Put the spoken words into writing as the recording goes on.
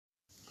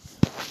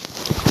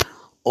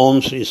ఓం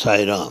శ్రీ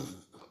సాయిరామ్.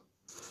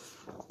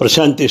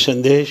 ప్రశాంతి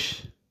సందేశ్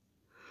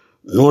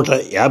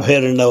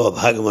 152వ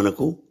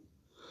భాగమునకు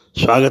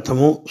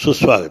స్వాగతము,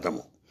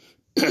 సుస్వాగతము.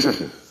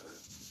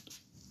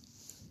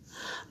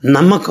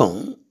 నమ్మకం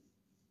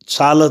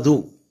చాలదు,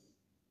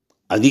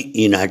 అది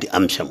ఈనాటి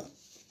అంశము.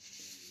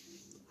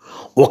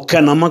 ఒక్క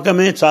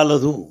నమ్మకమే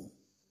చాలదు.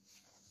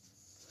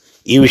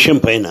 ఈ విషయం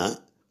పైన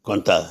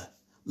కొంత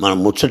మనం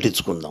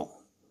ముచ్చటించుకుందాం.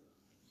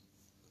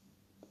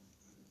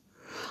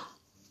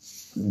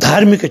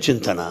 ధార్మిక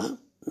చింతన,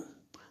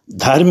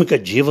 ధార్మిక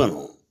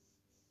జీవనం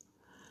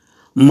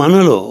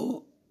మనలో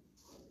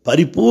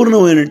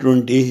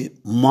పరిపూర్ణమైనటువంటి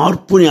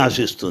మార్పుని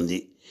ఆశిస్తుంది.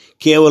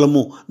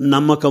 కేవలము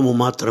నమ్మకము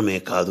మాత్రమే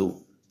కాదు.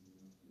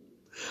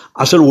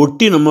 అసలు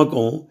ఒట్టి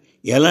నమ్మకం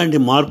ఎలాంటి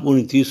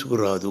మార్పుని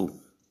తీసుకురాదు.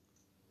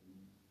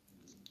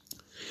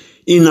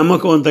 ఈ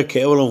నమ్మకం అంతా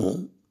కేవలం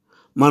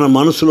మన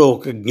మనసులో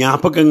ఒక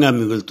జ్ఞాపకంగా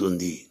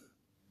మిగులుతుంది.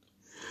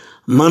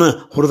 మన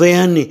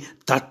హృదయాన్ని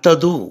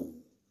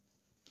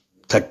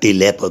తట్టి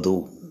లేపదు.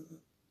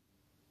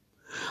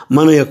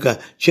 మన యొక్క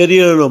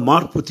చర్యలలో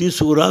మార్పు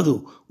తీసుకురాదు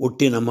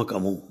ఒట్టి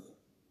నమ్మకము.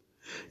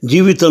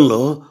 జీవితంలో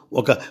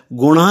ఒక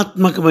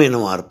గుణాత్మకమైన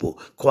మార్పు,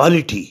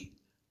 క్వాలిటీ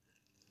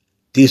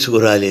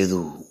తీసుకురాలేదు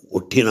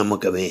ఒట్టి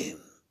నమ్మకమే.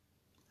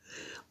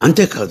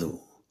 అంతేకాదు,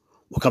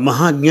 ఒక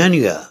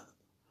మహాజ్ఞానిగా,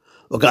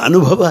 ఒక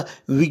అనుభవ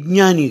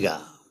విజ్ఞానిగా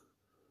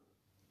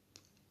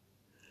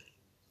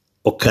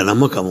ఒక్క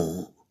నమ్మకము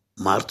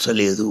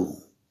మార్చలేదు.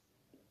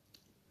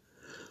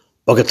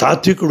 ఒక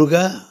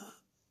తాత్వికుడుగా,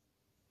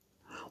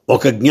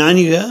 ఒక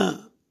జ్ఞానిగా,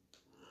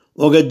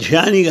 ఒక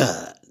ధ్యానిగా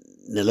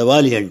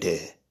నిలవాలి అంటే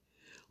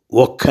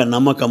ఒక్క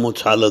నమ్మకము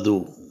చాలదు.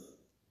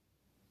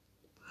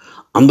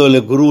 అందువల్ల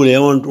గురువులు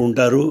ఏమంటూ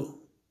ఉంటారు?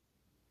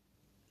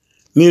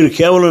 మీరు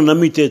కేవలం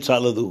నమ్మితే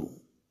చాలదు,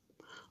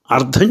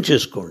 అర్థం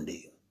చేసుకోండి,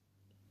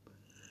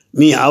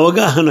 మీ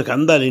అవగాహనకు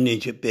అందాలి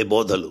నేను చెప్పే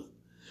బోధలు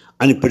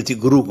అని ప్రతి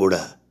గురువు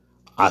కూడా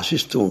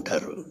ఆశిస్తూ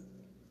ఉంటారు.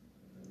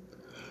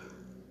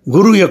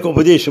 గురువు యొక్క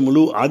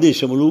ఉపదేశములు,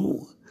 ఆదేశములు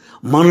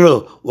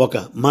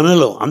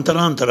మనలో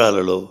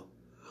అంతరాంతరాలలో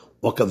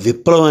ఒక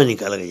విప్లవాన్ని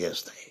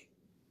కలగజేస్తాయి.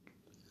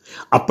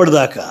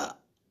 అప్పటిదాకా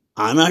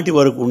ఆనాటి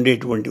వరకు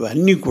ఉండేటువంటివి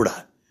అన్నీ కూడా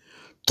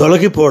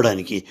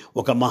తొలగిపోవడానికి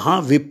ఒక మహా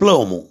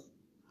విప్లవము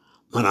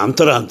మన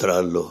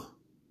అంతరాంతరాల్లో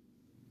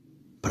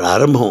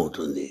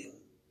ప్రారంభమవుతుంది.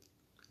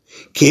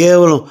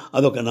 కేవలం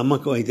అదొక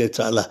నమ్మకం అయితే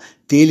చాలా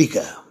తేలిక.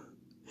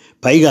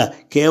 పైగా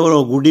కేవలం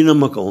గుడి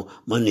నమ్మకం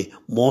మనని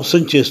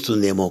మోసం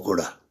చేస్తుందేమో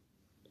కూడా.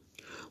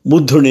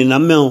 బుద్ధుడిని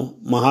నమ్మాం,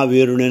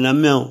 మహావీరుని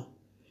నమ్మాం,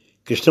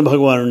 కృష్ణ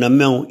భగవాను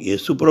నమ్మాం,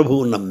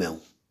 యేసుప్రభువు నమ్మాం.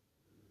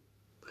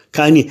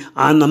 కానీ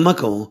ఆ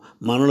నమ్మకం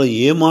మనలో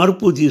ఏ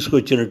మార్పు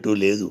తీసుకొచ్చినట్టు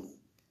లేదు.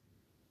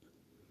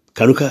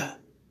 కనుక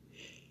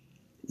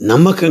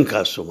నమ్మకం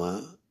కాసుమా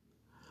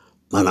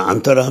మన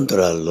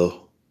అంతరాంతరాల్లో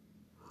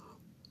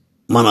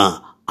మన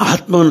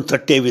ఆత్మను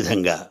తట్టే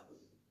విధంగా,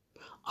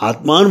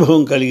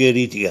 ఆత్మానుభవం కలిగే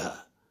రీతిగా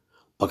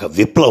ఒక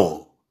విప్లవం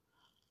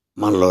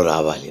మనలో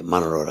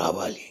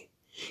రావాలి.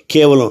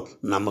 కేవలం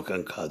నమ్మకం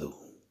కాదు,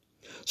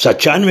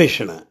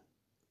 సత్యాన్వేషణ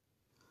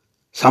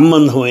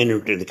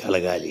సంబంధమైనటువంటి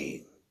కలగాలి.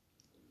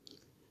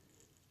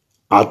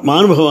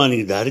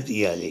 ఆత్మానుభవానికి దారి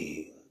తీయాలి.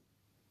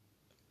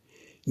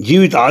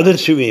 జీవిత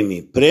ఆదర్శమేమి,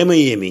 ప్రేమ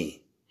ఏమి,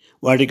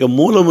 వాటికి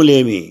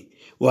మూలములేమి,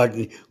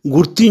 వాటిని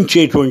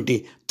గుర్తించేటువంటి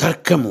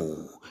తర్కము,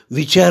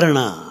 విచారణ,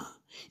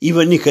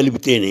 ఇవన్నీ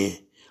కలిపితేనే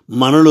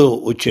మనలో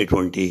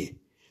వచ్చేటువంటి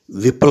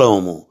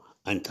విప్లవము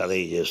అని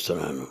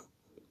తెలియజేస్తున్నాను.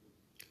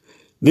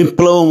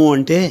 విప్లవము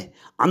అంటే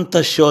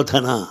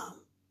అంతఃశోధన,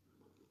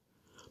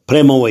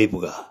 ప్రేమ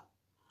వైపుగా,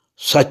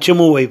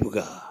 సత్యము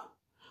వైపుగా,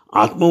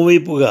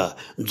 ఆత్మవైపుగా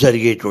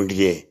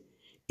జరిగేటువంటిదే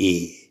ఈ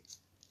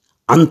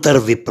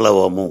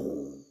అంతర్విప్లవము.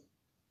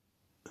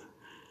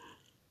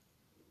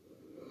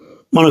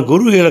 మన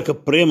గురువు యొక్క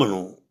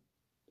ప్రేమను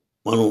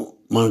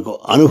మనకు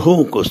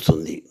అనుభవంకి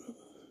వస్తుంది.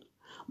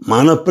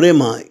 మన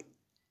ప్రేమ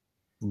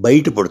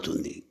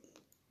బయటపడుతుంది.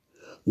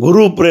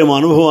 గురువు ప్రేమ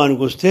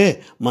అనుభవానికి వస్తే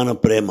మన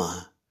ప్రేమ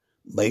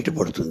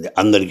బయటపడుతుంది,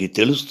 అందరికీ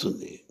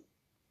తెలుస్తుంది.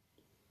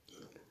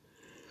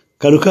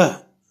 కనుక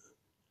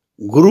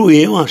గురువు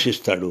ఏం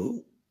ఆశిస్తాడు?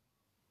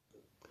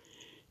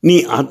 నీ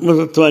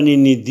ఆత్మతత్వాన్ని,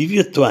 నీ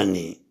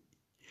దివ్యత్వాన్ని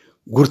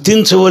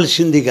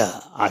గుర్తించవలసిందిగా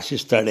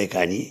ఆశిస్తాడే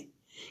కానీ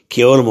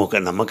కేవలం ఒక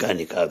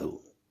నమ్మకాన్ని కాదు.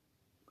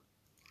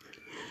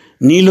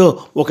 నీలో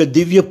ఒక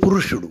దివ్య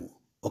పురుషుడు,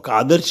 ఒక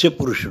ఆదర్శ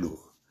పురుషుడు,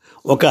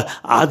 ఒక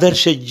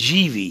ఆదర్శ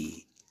జీవి,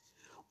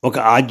 ఒక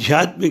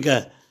ఆధ్యాత్మిక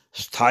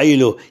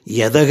స్థాయిలో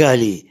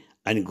ఎదగాలి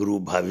అని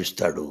గురువు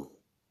భావిస్తాడు.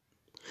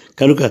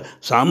 కనుక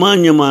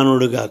సామాన్య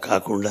మానవుడిగా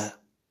కాకుండా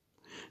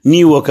నీ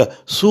ఒక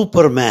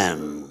సూపర్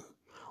మ్యాన్,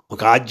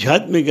 ఒక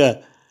ఆధ్యాత్మిక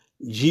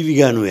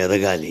జీవిగా నువ్వు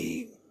ఎదగాలి.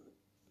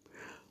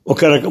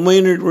 ఒక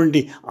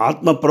రకమైనటువంటి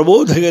ఆత్మ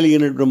ప్రబోధ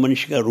కలిగినటువంటి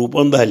మనిషిగా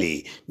రూపొందాలి.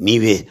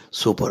 నీవే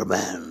సూపర్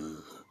మ్యాన్.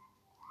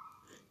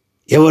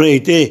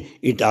 ఎవరైతే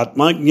ఇటు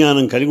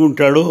ఆత్మజ్ఞానం కలిగి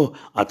ఉంటాడో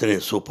అతనే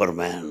సూపర్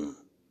మ్యాన్.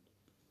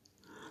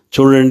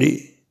 చూడండి,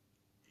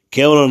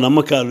 కేవలం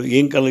నమ్మకాలు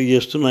ఏం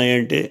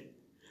కలుగజేస్తున్నాయంటే,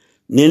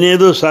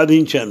 నేనేదో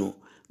సాధించాను,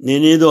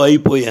 నేనేదో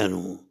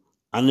అయిపోయాను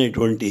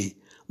అనేటువంటి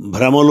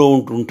భ్రమలో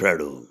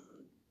ఉంటుంటాడు.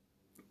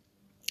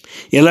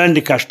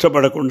 ఎలాంటి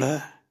కష్టపడకుండా,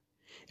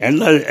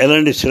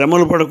 ఎలాంటి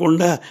శ్రమలు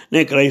పడకుండా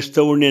నేను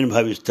క్రైస్తవుడిని అని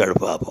భావిస్తాడు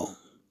పాపం.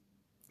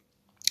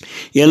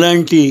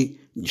 ఎలాంటి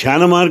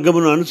ధ్యాన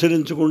మార్గమును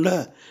అనుసరించకుండా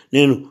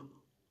నేను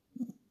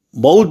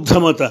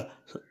బౌద్ధమత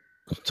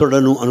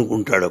తొడను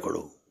అనుకుంటాడు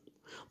ఒకడు.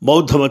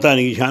 బౌద్ధ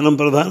మతానికి ధ్యానం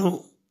ప్రధానం.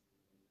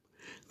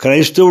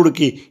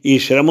 క్రైస్తవుడికి ఈ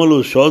శ్రమలు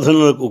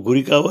శోధనలకు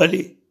గురి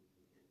కావాలి.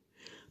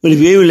 మరి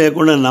ఇవేమి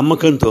లేకుండా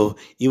నమ్మకంతో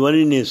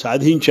ఇవన్నీ నేను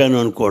సాధించాను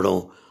అనుకోవడం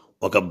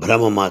ఒక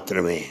భ్రమ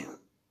మాత్రమే.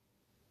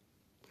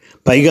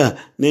 పైగా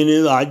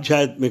నేనేదో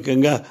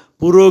ఆధ్యాత్మికంగా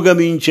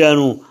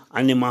పురోగమించాను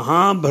అని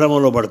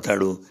మహాభ్రమలో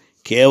పడతాడు.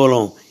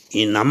 కేవలం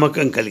ఈ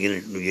నమ్మకం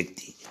కలిగినటువంటి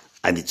వ్యక్తి.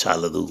 అది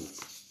చాలదు.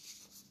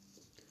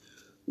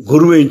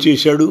 గురువు ఏం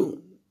చేశాడు?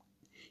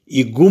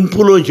 ఈ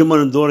గుంపులోంచి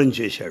మనం దూరం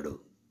చేశాడు.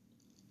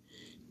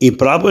 ఈ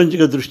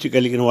ప్రాపంచిక దృష్టి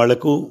కలిగిన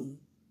వాళ్లకు,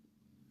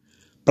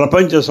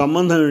 ప్రపంచ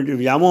సంబంధమైన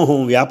వ్యామోహం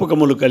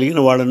వ్యాపకములు కలిగిన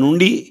వాళ్ళ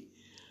నుండి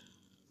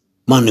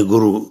మన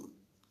గురువు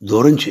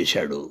దూరం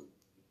చేశాడు.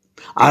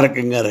 ఆ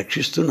రకంగా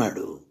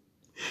రక్షిస్తున్నాడు.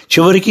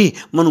 చివరికి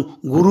మనం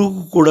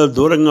గురువుకు కూడా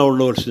దూరంగా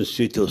ఉండవలసిన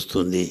స్థితి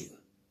వస్తుంది.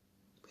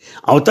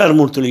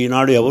 అవతారమూర్తులు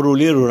ఈనాడు ఎవరూ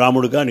లేరు.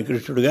 రాముడు కానీ,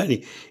 కృష్ణుడు కానీ,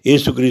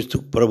 యేసుక్రీస్తు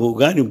ప్రభువు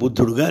కానీ,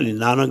 బుద్ధుడు కానీ,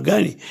 నానక్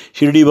కానీ,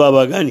 షిరిడీ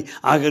బాబా కానీ,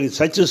 ఆఖరి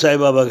సత్య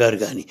సాయిబాబా గారు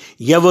కానీ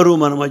ఎవరూ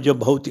మన మధ్య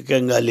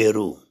భౌతికంగా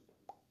లేరు.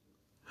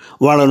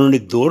 వాళ్ళ నుండి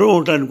దూరం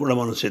అవటానికి కూడా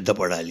మనం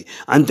సిద్ధపడాలి.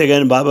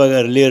 అంతేగాని బాబా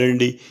గారు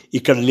లేరండి,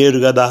 ఇక్కడ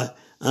లేరు కదా,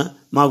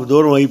 మాకు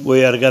దూరం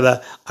అయిపోయారు కదా,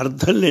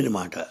 అర్థం లేని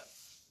మాట.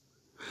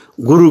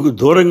 గురువుకు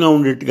దూరంగా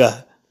ఉండేట్టుగా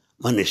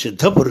మనని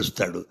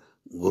సిద్ధపరుస్తాడు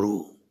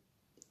గురువు.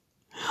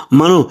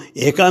 మనం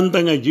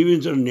ఏకాంతంగా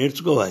జీవించడం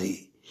నేర్చుకోవాలి.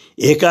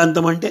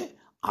 ఏకాంతం అంటే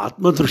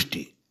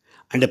ఆత్మదృష్టి.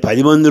 అంటే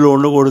 10 మందిలో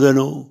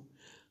ఉండకూడదనో,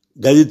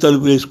 గది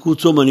తలుపు వేసి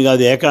కూర్చోమని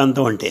కాదు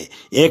ఏకాంతం అంటే.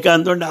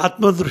 ఏకాంతం అంటే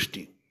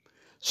ఆత్మదృష్టి.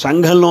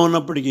 సంఘంలో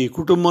ఉన్నప్పటికీ,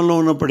 కుటుంబంలో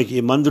ఉన్నప్పటికీ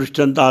మన దృష్టి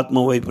అంతా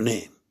ఆత్మ వైపునే.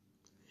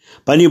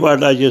 పని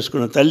పాట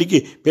చేసుకున్న తల్లికి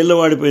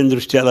పిల్లవాడిపోయిన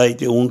దృష్టి ఎలా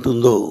అయితే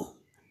ఉంటుందో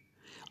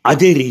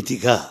అదే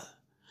రీతిగా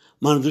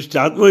మన దృష్టి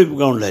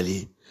ఆత్మవైపుగా ఉండాలి.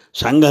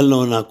 సంఘంలో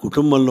ఉన్న,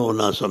 కుటుంబంలో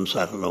ఉన్న,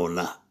 సంసారంలో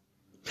ఉన్న.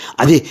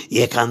 అది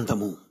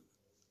ఏకాంతము.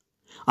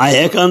 ఆ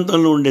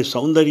ఏకాంతంలో ఉండే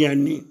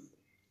సౌందర్యాన్ని,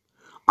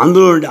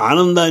 అందులో ఉండే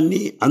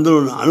ఆనందాన్ని, అందులో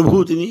ఉన్న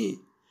అనుభూతిని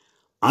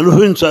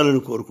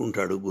అనుభవించాలని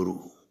కోరుకుంటాడు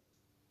గురువు.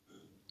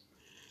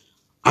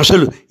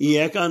 అసలు ఈ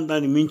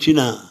ఏకాంతాన్ని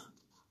మించిన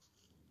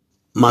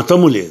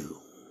మతము లేదు,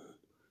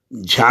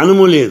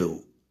 ధ్యానము లేదు,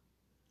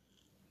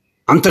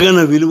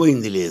 అంతకన్నా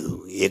విలువైంది లేదు.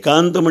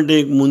 ఏకాంతం అంటే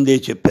ముందే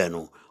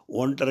చెప్పాను,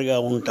 ఒంటరిగా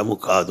ఉండటము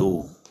కాదు.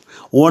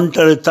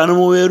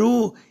 ఒంటరితనము వేరు,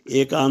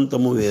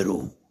 ఏకాంతము వేరు.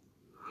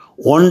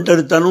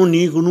 ఒంటరితనం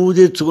నీకు నువ్వు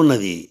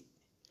తెచ్చుకున్నది.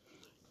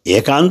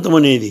 ఏకాంతం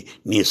అనేది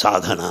నీ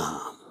సాధన.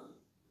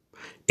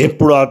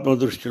 ఎప్పుడు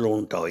ఆత్మదృష్టిలో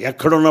ఉంటావు.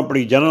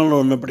 ఎక్కడున్నప్పటికీ, జనంలో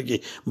ఉన్నప్పటికీ,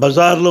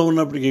 బజార్లో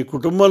ఉన్నప్పటికీ,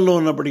 కుటుంబంలో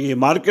ఉన్నప్పటికీ,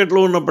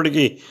 మార్కెట్లో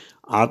ఉన్నప్పటికీ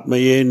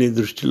ఆత్మయే నీ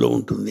దృష్టిలో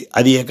ఉంటుంది.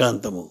 అది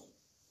ఏకాంతము.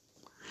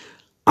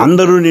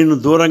 అందరూ నిన్ను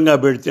దూరంగా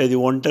పెడితే అది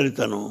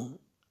ఒంటరితనం.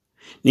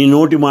 నీ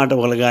నోటి మాట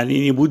వల్ల కానీ,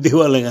 నీ బుద్ధి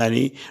వల్ల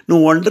కానీ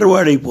నువ్వు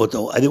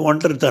ఒంటరివాడైపోతావు. అది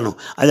ఒంటరితనం.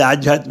 అది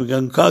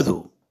ఆధ్యాత్మికం కాదు.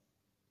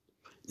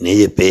 నేను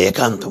చెప్పే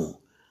ఏకాంతం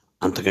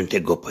అంతకంటే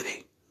గొప్పది.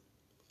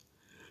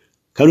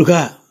 కనుక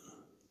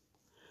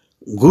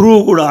గురువు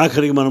కూడా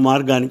ఆఖరికి మన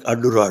మార్గానికి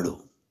అడ్డురాడు.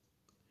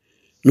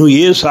 నువ్వు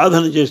ఏ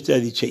సాధన చేస్తే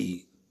అది చెయ్యి.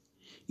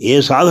 ఏ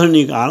సాధన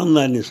నీకు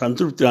ఆనందాన్ని,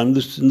 సంతృప్తిని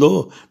అందిస్తుందో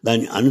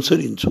దాన్ని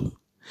అనుసరించు.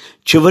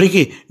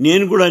 చివరికి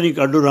నేను కూడా నీకు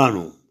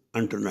అడ్డురాను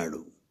అంటున్నాడు.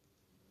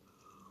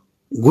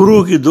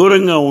 గురువుకి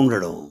దూరంగా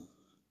ఉండడం,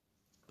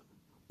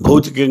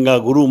 భౌతికంగా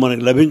గురువు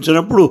మనకు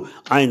లభించినప్పుడు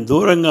ఆయన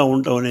దూరంగా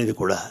ఉండటం అనేది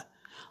కూడా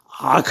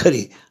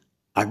ఆఖరి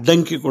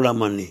అడ్డంకి కూడా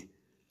మనని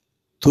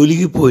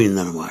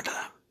తొలగిపోయిందనమాట.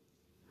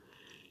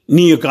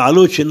 నీ యొక్క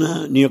ఆలోచన,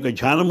 నీ యొక్క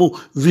ధ్యానము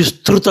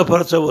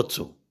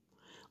విస్తృతపరచవచ్చు.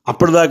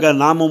 అప్పటిదాకా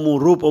నామము,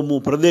 రూపము,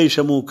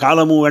 ప్రదేశము,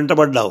 కాలము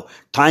వెంటబడ్డావు.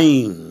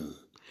 Time,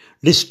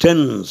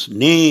 distance,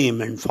 name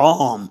and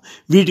form,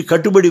 వీటి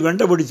కట్టుబడి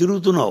వెంటబడి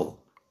తిరుగుతున్నావు.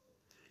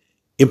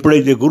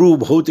 ఎప్పుడైతే గురువు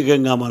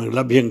భౌతికంగా మనకు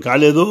లభ్యం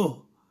కాలేదో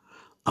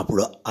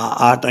అప్పుడు ఆ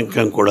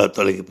ఆటంకం కూడా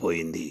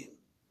తొలగిపోయింది.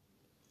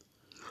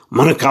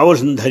 మనకు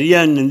కావలసిన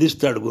ధైర్యాన్ని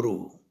అందిస్తాడు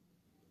గురువు.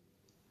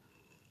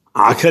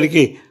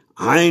 ఆఖరికి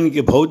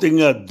ఆయనకి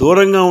భౌతికంగా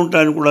దూరంగా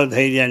ఉండటానికి కూడా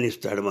ధైర్యాన్ని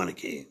ఇస్తాడు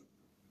మనకి.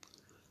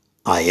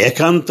 ఆ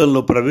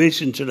ఏకాంతంలో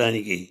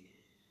ప్రవేశించడానికి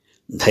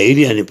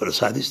ధైర్యాన్ని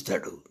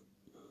ప్రసాదిస్తాడు.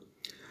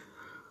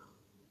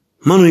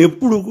 మనం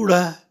ఎప్పుడు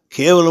కూడా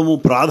కేవలము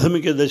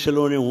ప్రాథమిక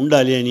దశలోనే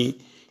ఉండాలి అని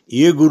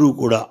ఏ గురువు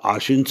కూడా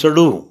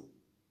ఆశించడు.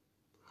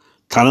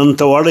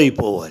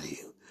 తనంతవాడైపోవాలి.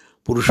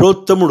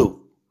 పురుషోత్తముడు,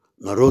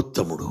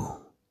 నరోత్తముడు,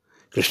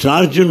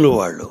 కృష్ణార్జునులు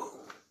వాళ్ళు.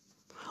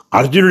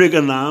 అర్జునుడి యొక్క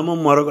నామం,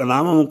 మరొక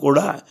నామం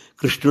కూడా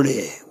కృష్ణుడే.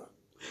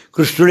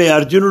 కృష్ణుడే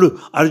అర్జునుడు,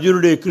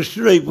 అర్జునుడే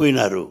కృష్ణుడు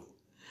అయిపోయినారు.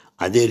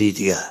 అదే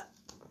రీతిగా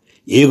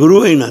ఏ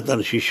గురువు అయినా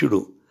తన శిష్యుడు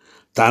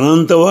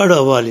తనంతవాడు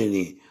అవ్వాలి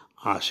అని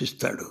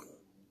ఆశిస్తాడు.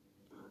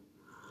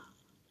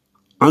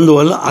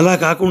 అందువల్ల అలా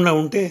కాకుండా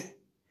ఉంటే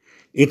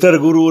ఇతర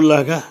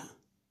గురువుల్లాగా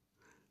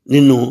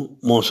నిన్ను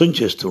మోసం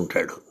చేస్తూ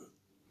ఉంటాడు.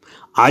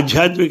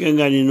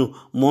 ఆధ్యాత్మికంగా నిన్ను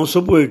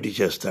మోసపోయేట్టు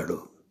చేస్తాడు.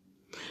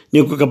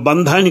 నీకు ఒక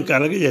బంధాన్ని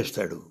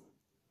కలగజేస్తాడు.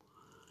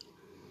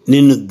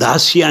 నిన్ను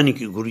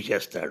దాస్యానికి గురి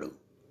చేస్తాడు.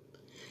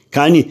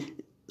 కానీ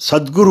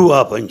సద్గురువు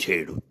ఆ పని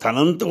చేయడు.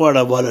 తనంత వాడు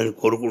అవ్వాలని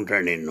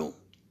కోరుకుంటాడు నిన్ను.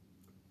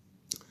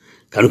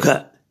 కనుక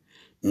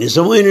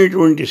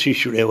నిజమైనటువంటి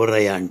శిష్యుడు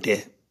ఎవరయ్యా అంటే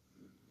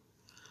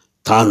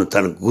తాను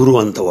తన గురువు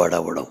అంత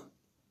వాడవడం.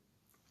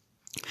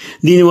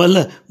 దీనివల్ల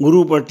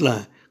గురువు పట్ల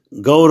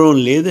గౌరవం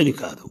లేదని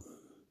కాదు,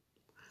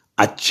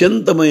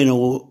 అత్యంతమైన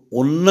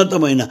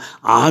ఉన్నతమైన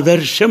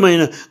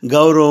ఆదర్శమైన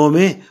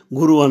గౌరవమే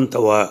గురువు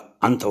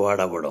అంత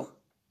వాడవడం.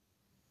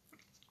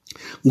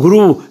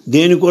 గురువు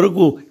దేని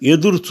కొరకు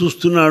ఎదురు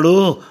చూస్తున్నాడో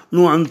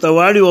నువ్వు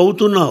అంతవాడి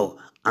అవుతున్నావు.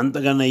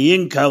 అంతకన్నా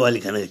ఏం కావాలి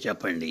కనుక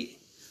చెప్పండి,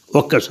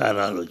 ఒక్కసారి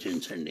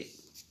ఆలోచించండి.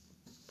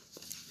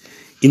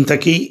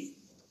 ఇంతకీ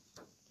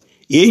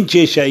ఏం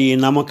చేశాయి ఈ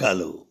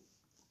నమ్మకాలు?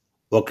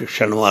 ఒక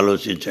క్షణం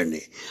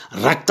ఆలోచించండి.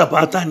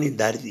 రక్తపాతాన్ని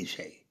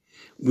దారితీశాయి.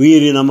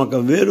 వీరి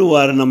నమ్మకం వేరు,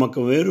 వారి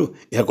నమ్మకం వేరు,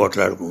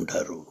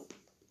 కొట్లాడుకుంటారు.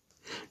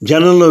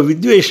 జనంలో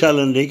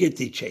విద్వేషాలను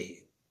రేకెత్తిచ్చాయి.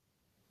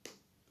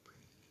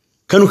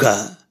 కనుక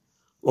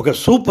ఒక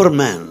సూపర్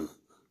మ్యాన్,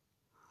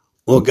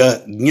 ఒక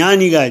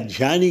జ్ఞానిగా,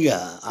 ధ్యానిగా,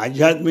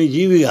 ఆధ్యాత్మిక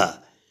జీవిగా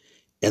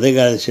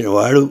ఎదగాల్సిన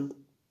వాడు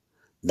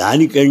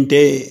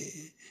దానికంటే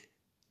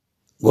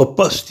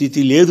గొప్ప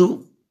స్థితి లేదు.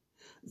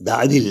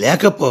 అది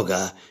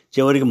లేకపోగా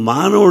చివరికి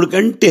మానవుడి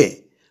కంటే,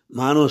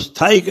 మానవ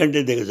స్థాయి కంటే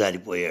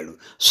దిగజారిపోయాడు,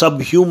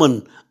 సబ్ హ్యూమన్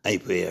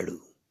అయిపోయాడు.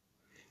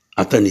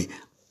 అతని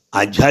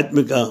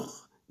ఆధ్యాత్మిక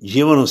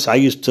జీవనం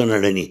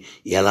సాగిస్తున్నాడని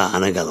ఎలా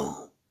అనగలం?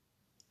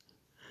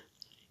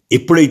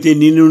 ఎప్పుడైతే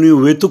నిన్ను నీవు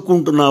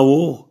వెతుక్కుంటున్నావో,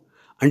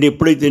 అంటే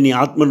ఎప్పుడైతే నీ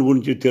ఆత్మను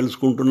గురించి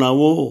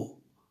తెలుసుకుంటున్నావో,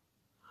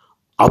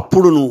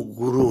 అప్పుడు నువ్వు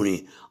గురువుని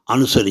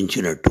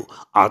అనుసరించినట్టు.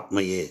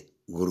 ఆత్మయే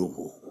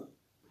గురువు.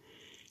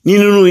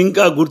 నిన్ను నువ్వు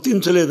ఇంకా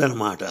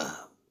గుర్తించలేదన్నమాట.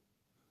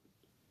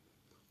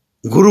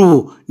 గురువు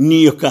నీ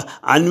యొక్క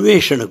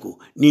అన్వేషణకు,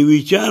 నీ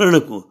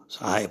విచారణకు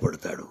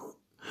సహాయపడతాడు.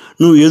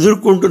 నువ్వు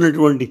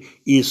ఎదుర్కొంటున్నటువంటి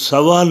ఈ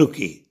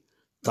సవాలుకి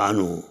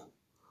తాను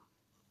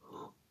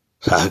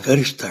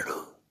సహకరిస్తాడు.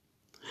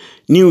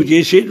 నీవు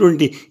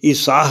చేసేటువంటి ఈ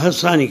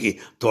సాహసానికి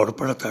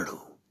తోడ్పడతాడు.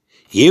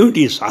 ఏమిటి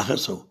ఈ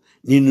సాహసం?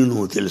 నిన్ను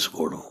నువ్వు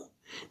తెలుసుకోవడం,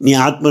 నీ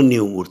ఆత్మను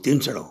నీవు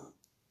గుర్తించడం.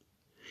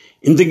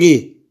 ఇంతకీ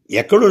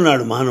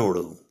ఎక్కడున్నాడు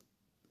మానవుడు?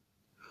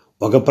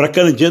 ఒక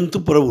ప్రక్కన జంతు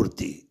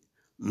ప్రవృత్తి,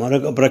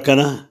 మరొక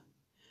ప్రక్కన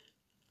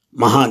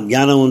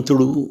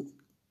మహాజ్ఞానవంతుడు,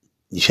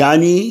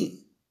 ధ్యాని,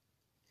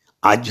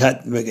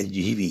 ఆధ్యాత్మిక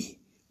జీవి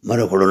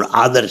మరొకడు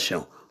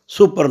ఆదర్శం,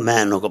 సూపర్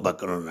మ్యాన్ ఒక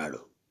పక్కన ఉన్నాడు.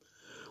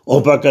 ఓ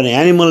పక్కన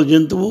యానిమల్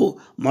జంతువు,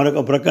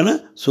 మరొక ప్రక్కన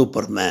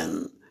సూపర్ మ్యాన్.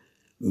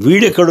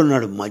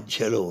 వీడెక్కడున్నాడు?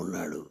 మధ్యలో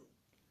ఉన్నాడు.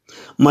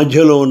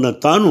 మధ్యలో ఉన్న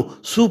తాను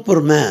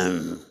సూపర్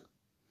మ్యాన్.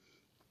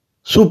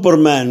 సూపర్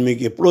మ్యాన్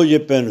మీకు ఎప్పుడో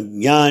చెప్పాను,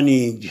 జ్ఞాని,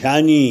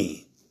 ధ్యాని,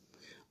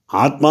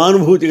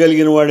 ఆత్మానుభూతి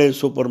కలిగిన వాడే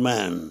సూపర్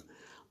మ్యాన్.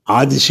 ఆ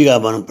దిశగా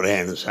మనం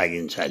ప్రయాణం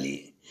సాగించాలి.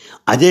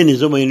 అదే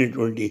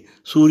నిజమైనటువంటి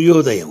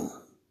సూర్యోదయం,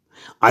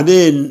 అదే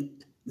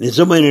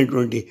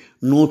నిజమైనటువంటి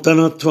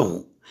నూతనత్వం,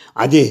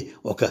 అదే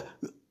ఒక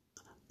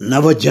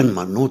నవజన్మ,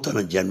 నూతన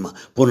జన్మ,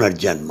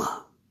 పునర్జన్మ.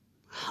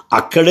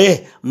 అక్కడే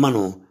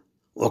మనం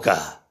ఒక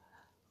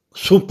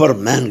సూపర్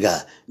మ్యాన్గా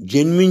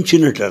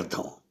జన్మించినట్టు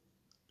అర్థం.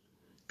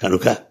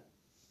 కనుక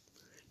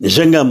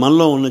నిజంగా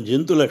మనలో ఉన్న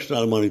జంతు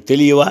లక్షణాలు మనకు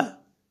తెలియవా?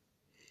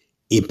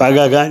 ఈ పగ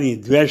కానీ,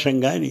 ద్వేషం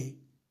కానీ,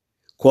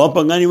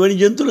 కోపం కానీ, ఇవన్నీ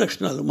జంతు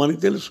లక్షణాలు మనకు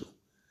తెలుసు.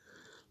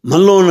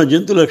 మనలో ఉన్న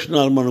జంతు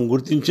లక్షణాలు మనం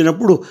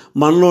గుర్తించినప్పుడు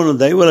మనలో ఉన్న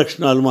దైవ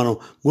లక్షణాలు మనం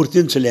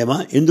గుర్తించలేమా?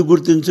 ఎందుకు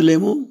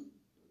గుర్తించలేము?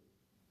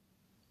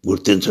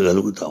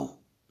 గుర్తించగలుగుతాం.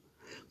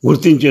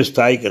 గుర్తించే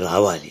స్థాయికి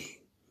రావాలి.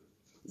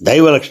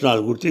 దైవ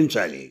లక్షణాలు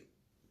గుర్తించాలి.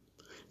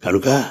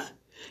 కనుక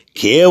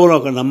కేవలం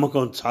ఒక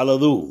నమ్మకం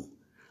చాలదు,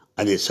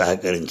 అది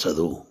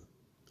సహకరించదు.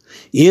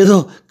 ఏదో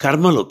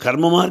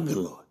కర్మ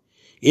మార్గంలో,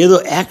 ఏదో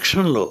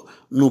యాక్షన్లో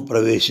నువ్వు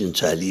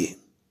ప్రవేశించాలి.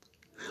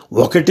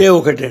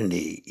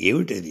 ఒకటండి.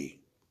 ఏమిటది?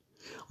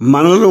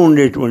 మనలో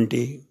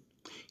ఉండేటువంటి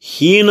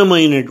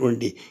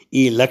హీనమైనటువంటి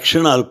ఈ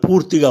లక్షణాలు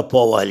పూర్తిగా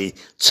పోవాలి,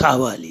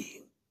 చావాలి.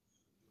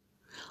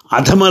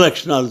 అధమ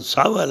లక్షణాలు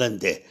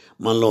చావాలంతే.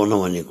 మనలో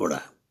ఉన్నవన్నీ కూడా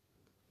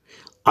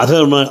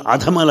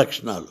అధమ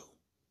లక్షణాలు,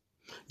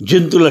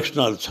 జంతు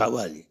లక్షణాలు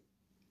చావాలి.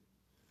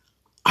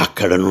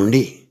 అక్కడ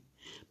నుండి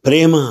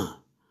ప్రేమ,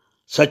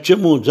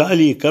 సత్యము,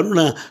 జాలి, కరుణ,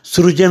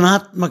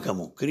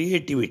 సృజనాత్మకము,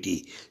 క్రియేటివిటీ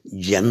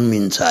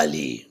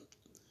జన్మించాలి.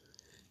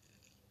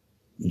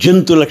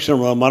 జంతు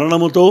లక్షణముల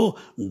మరణముతో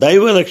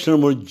దైవ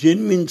లక్షణములు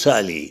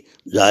జన్మించాలి.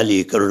 జాలి,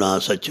 కరుణ,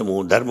 సత్యము,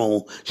 ధర్మము,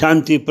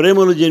 శాంతి,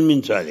 ప్రేమలు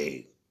జన్మించాలి.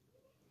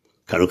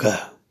 కనుక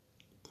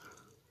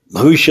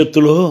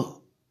భవిష్యత్తులో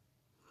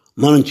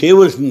మనం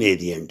చేయవలసింది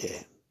ఏది అంటే,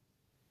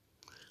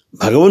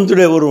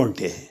 భగవంతుడు ఎవరు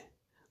అంటే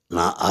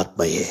నా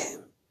ఆత్మయే.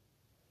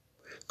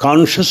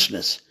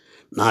 కాన్షియస్నెస్,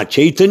 నా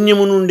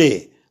చైతన్యము నుండే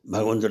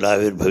భగవంతుడు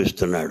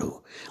ఆవిర్భవిస్తున్నాడు.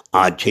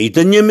 ఆ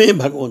చైతన్యమే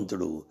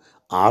భగవంతుడు.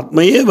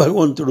 ఆత్మయే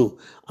భగవంతుడు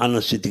అన్న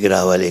స్థితికి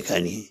రావాలే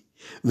కానీ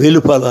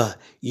వెలుపల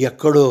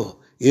ఎక్కడో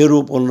ఏ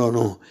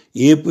రూపంలోనో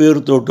ఏ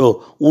పేరుతోటో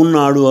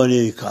ఉన్నాడు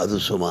అనేది కాదు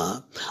సుమా.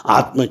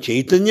 ఆత్మ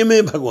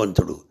చైతన్యమే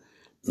భగవంతుడు,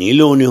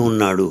 నీలోనే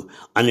ఉన్నాడు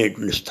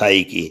అనేటువంటి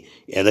స్థాయికి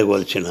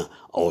ఎదగవలసిన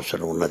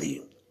అవసరం ఉన్నది.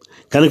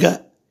 కనుక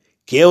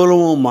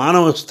కేవలం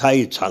మానవ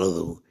స్థాయి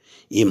చాలదు,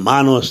 ఈ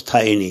మానవ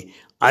స్థాయిని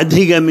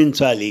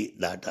అధిగమించాలి,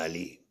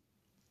 దాటాలి.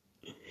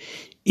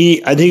 ఈ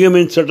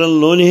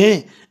అధిగమించడంలోనే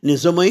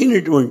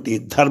నిజమైనటువంటి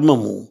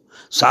ధర్మము,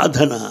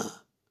 సాధన,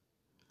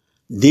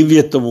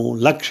 దివ్యత్వము,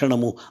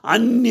 లక్షణము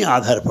అన్నీ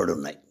ఆధారపడి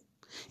ఉన్నాయి.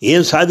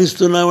 ఏం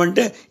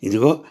సాధిస్తున్నావంటే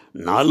ఇదిగో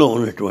నాలో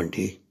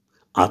ఉన్నటువంటి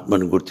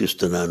ఆత్మను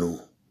గుర్తిస్తున్నాను.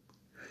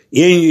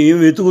 ఏం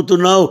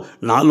వెతుకుతున్నావు?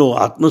 నాలో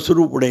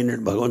ఆత్మస్వరూపుడైన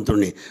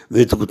భగవంతుడిని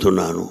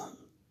వెతుకుతున్నాను.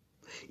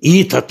 ఈ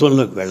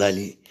తత్వంలోకి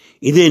వెళ్ళాలి.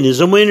 ఇదే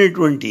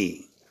నిజమైనటువంటి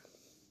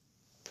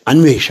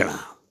అన్వేషణ,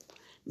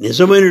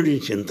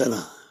 నిజమైనటువంటి చింతన,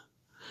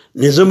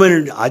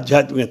 నిజమైనటువంటి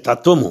ఆధ్యాత్మిక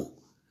తత్వము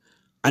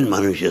అని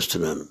మనవి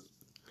చేస్తున్నాను.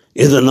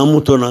 ఏదో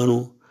నమ్ముతున్నాను,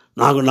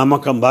 నాకు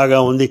నమ్మకం బాగా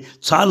ఉంది,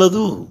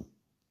 చాలదు.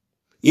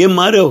 ఏం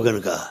మారావు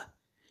కనుక,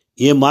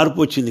 ఏం మార్పు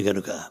వచ్చింది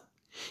కనుక,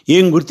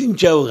 ఏం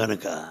గుర్తించావు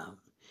కనుక,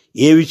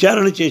 ఏ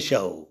విచారణ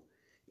చేశావు,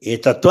 ఏ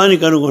తత్వాన్ని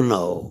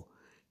కనుగొన్నావు,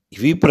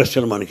 ఇవి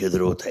ప్రశ్నలు మనకు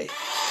ఎదురవుతాయి.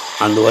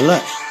 అందువల్ల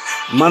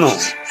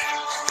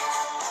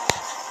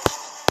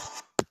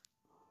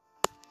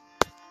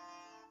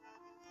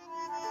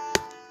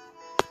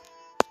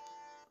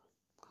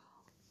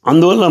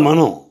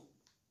మనం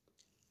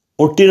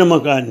ఒట్టి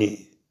నమ్మకాన్ని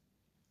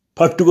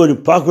పట్టుకొని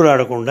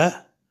పాకులాడకుండా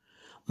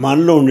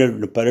మనలో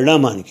ఉండేటువంటి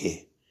పరిణామానికి,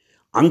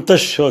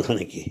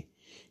 అంతఃశోధనకి,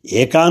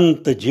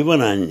 ఏకాంత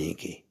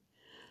జీవనానికి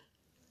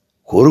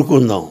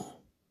కోరుకుందాం,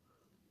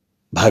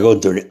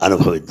 భగవంతుడిని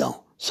అనుభవిద్దాం.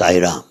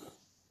 సాయిరాం.